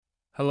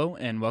Hello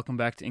and welcome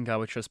back to In God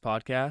We Trust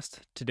podcast.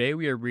 Today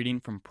we are reading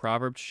from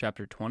Proverbs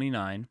Chapter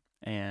 29,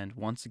 and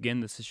once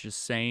again this is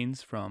just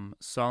sayings from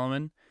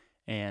Solomon,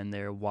 and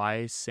they're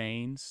wise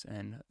sayings.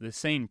 And the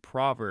saying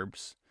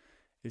Proverbs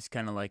is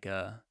kind of like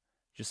a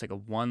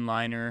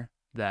one-liner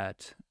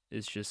that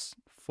is just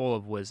full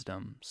of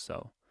wisdom.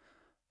 So,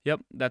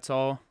 yep, that's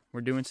all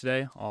we're doing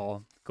today.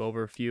 I'll go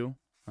over a few.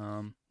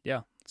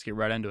 Let's get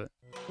right into it.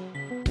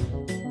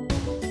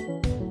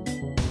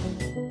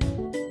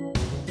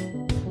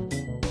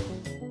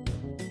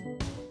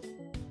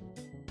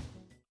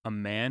 A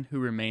man who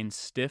remains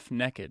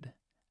stiff-necked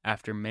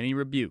after many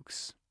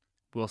rebukes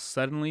will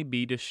suddenly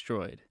be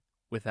destroyed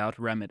without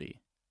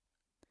remedy.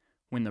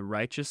 When the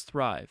righteous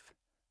thrive,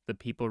 the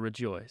people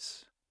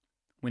rejoice.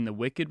 When the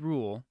wicked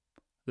rule,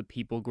 the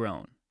people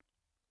groan.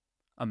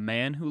 A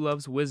man who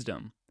loves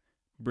wisdom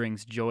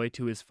brings joy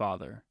to his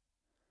father,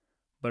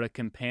 but a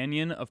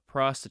companion of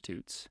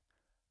prostitutes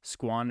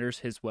squanders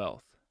his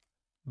wealth.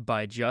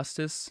 By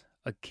justice,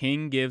 a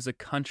king gives a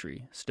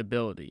country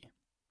stability,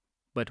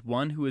 but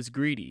one who is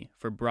greedy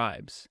for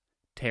bribes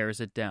tears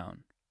it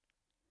down.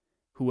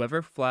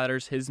 Whoever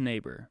flatters his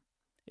neighbor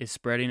is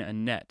spreading a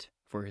net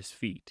for his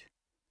feet.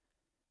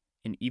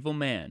 An evil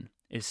man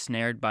is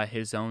snared by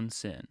his own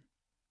sin,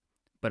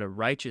 but a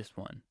righteous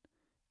one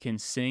can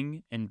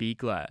sing and be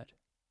glad.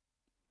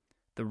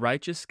 The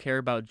righteous care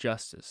about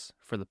justice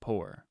for the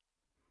poor,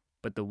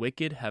 but the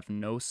wicked have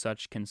no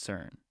such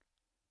concern.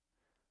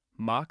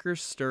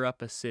 Mockers stir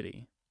up a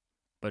city,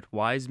 but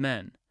wise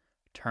men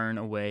turn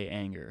away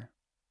anger.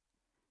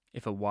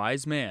 If a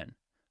wise man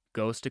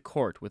goes to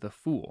court with a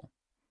fool,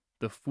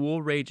 the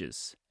fool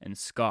rages and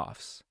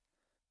scoffs,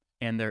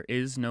 and there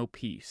is no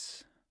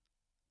peace.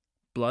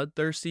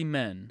 Bloodthirsty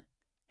men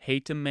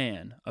hate a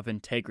man of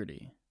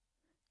integrity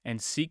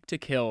and seek to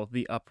kill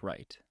the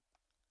upright.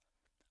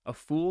 A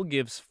fool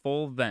gives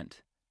full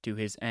vent to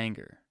his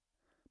anger,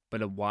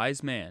 but a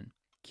wise man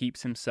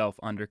keeps himself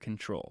under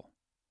control.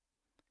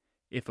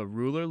 If a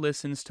ruler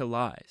listens to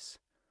lies,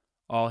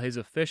 all his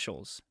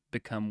officials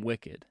become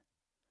wicked.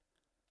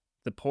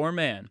 The poor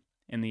man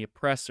and the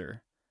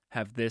oppressor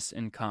have this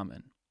in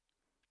common: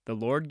 the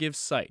Lord gives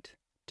sight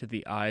to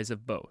the eyes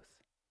of both.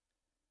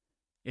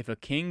 If a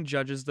king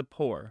judges the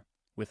poor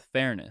with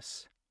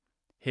fairness,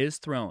 his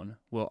throne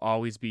will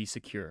always be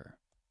secure.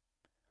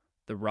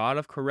 The rod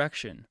of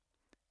correction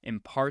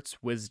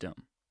imparts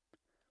wisdom,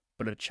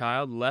 but a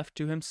child left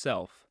to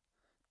himself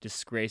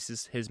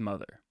disgraces his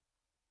mother.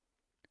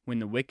 When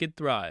the wicked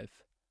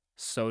thrive,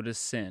 so does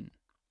sin,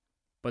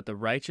 but the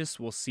righteous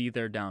will see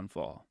their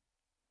downfall.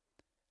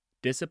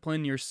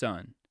 Discipline your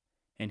son,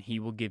 and he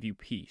will give you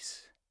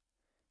peace.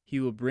 He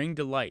will bring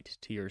delight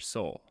to your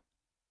soul.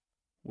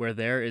 Where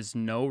there is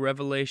no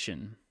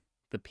revelation,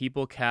 the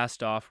people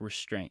cast off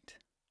restraint.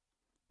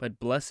 But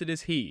blessed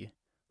is he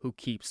who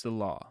keeps the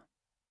law.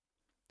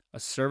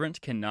 A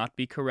servant cannot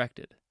be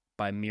corrected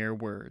by mere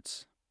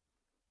words.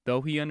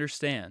 Though he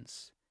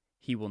understands,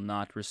 he will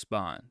not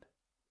respond.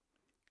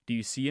 Do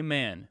you see a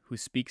man who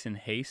speaks in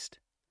haste?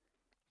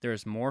 There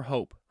is more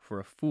hope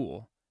for a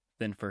fool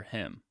than for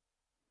him.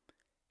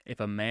 If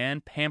a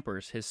man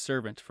pampers his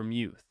servant from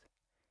youth,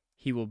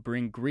 he will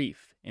bring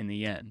grief in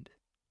the end.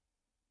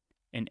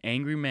 An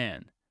angry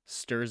man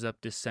stirs up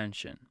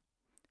dissension,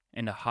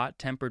 and a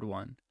hot-tempered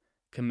one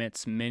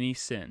commits many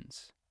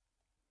sins.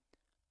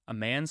 A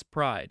man's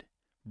pride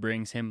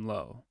brings him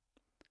low,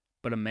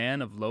 but a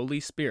man of lowly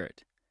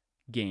spirit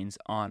gains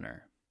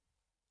honor.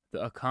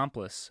 The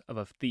accomplice of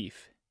a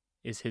thief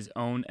is his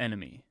own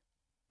enemy.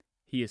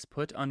 He is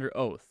put under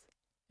oath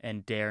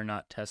and dare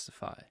not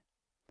testify.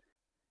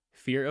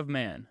 Fear of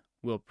man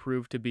will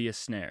prove to be a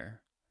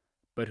snare,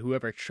 but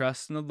whoever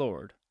trusts in the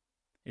Lord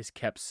is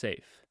kept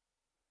safe.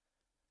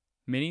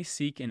 Many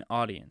seek an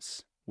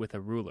audience with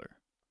a ruler,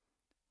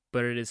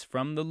 but it is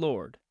from the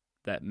Lord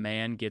that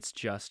man gets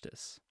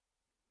justice.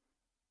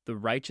 The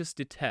righteous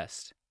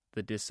detest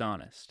the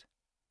dishonest.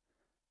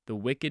 The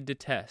wicked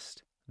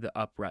detest the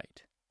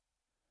upright.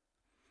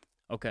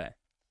 Okay,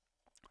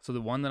 so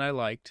the one that I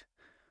liked,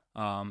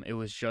 it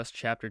was just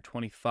chapter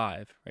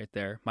 25 right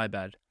there. My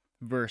bad.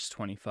 Verse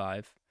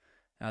 25.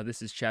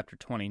 This is chapter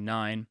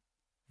 29,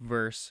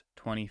 verse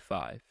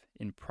 25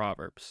 in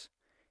Proverbs.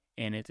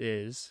 And it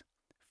is,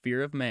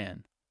 fear of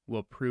man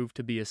will prove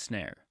to be a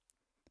snare,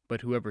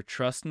 but whoever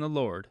trusts in the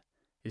Lord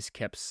is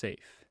kept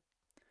safe.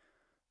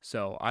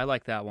 So I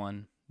like that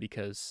one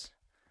because,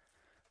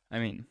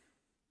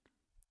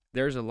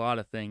 there's a lot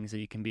of things that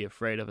you can be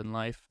afraid of in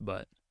life,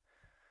 but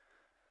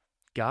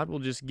God will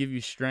just give you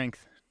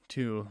strength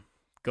to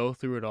go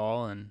through it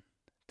all and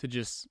to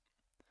just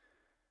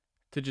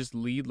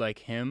lead like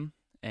him.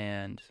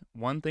 And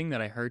one thing that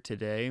I heard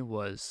today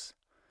was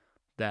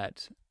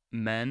that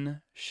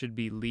men should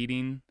be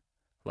leading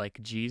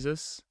like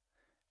Jesus,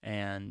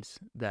 and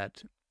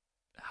that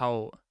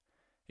how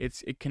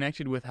it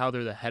connected with how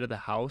they're the head of the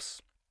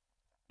house.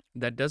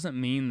 That doesn't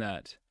mean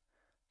that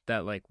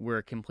like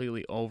we're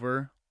completely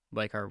over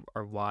like our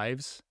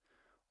wives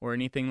or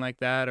anything like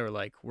that, or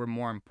like we're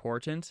more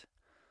important,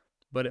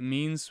 but it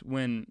means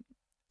when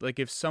like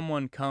if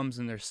someone comes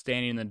and they're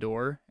standing in the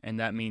door and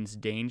that means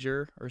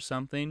danger or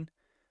something,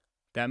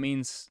 that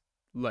means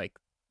like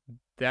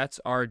that's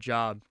our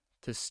job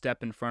to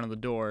step in front of the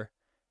door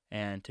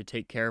and to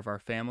take care of our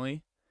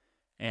family.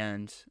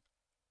 And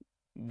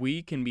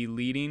we can be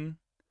leading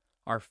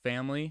our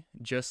family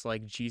just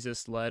like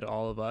Jesus led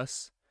all of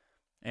us.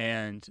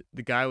 And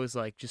the guy was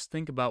like, just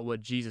think about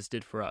what Jesus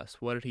did for us.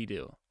 What did he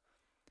do?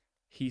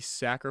 He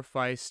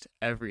sacrificed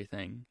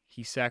everything.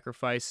 He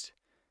sacrificed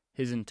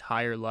his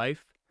entire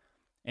life.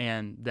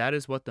 And that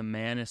is what the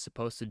man is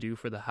supposed to do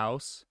for the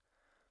house.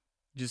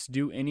 Just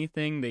do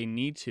anything they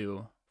need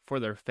to for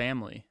their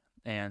family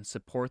and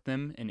support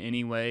them in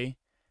any way,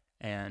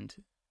 and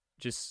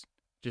just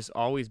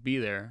always be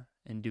there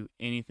and do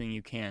anything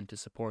you can to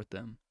support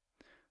them.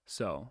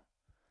 So,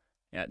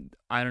 yeah,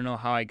 I don't know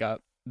how I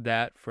got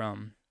that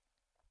from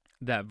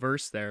that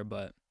verse there,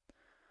 but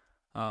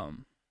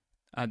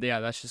yeah,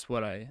 that's just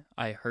what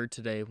I heard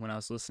today when I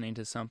was listening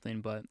to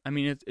something. But I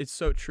mean, it's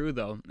so true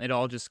though. It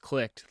all just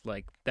clicked.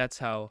 Like that's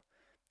how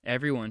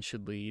everyone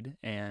should lead,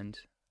 and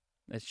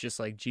it's just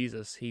like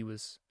Jesus.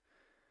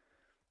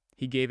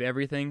 He gave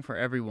everything for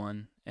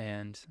everyone,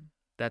 and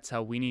that's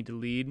how we need to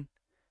lead.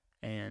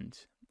 And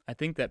I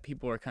think that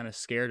people are kind of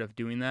scared of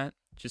doing that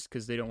just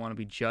because they don't want to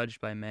be judged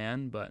by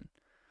man. But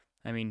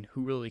I mean,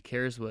 who really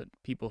cares what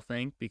people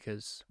think?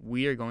 Because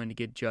we are going to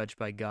get judged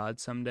by God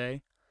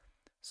someday.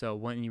 So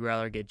wouldn't you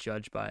rather get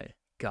judged by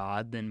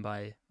God than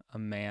by a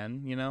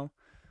man, you know?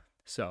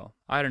 So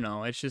I don't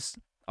know. It's just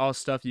all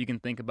stuff you can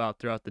think about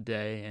throughout the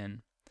day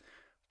and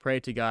pray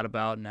to God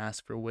about and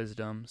ask for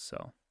wisdom.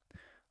 So,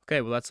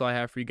 okay, well, that's all I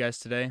have for you guys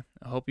today.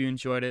 I hope you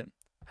enjoyed it.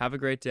 Have a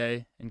great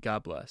day, and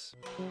God bless.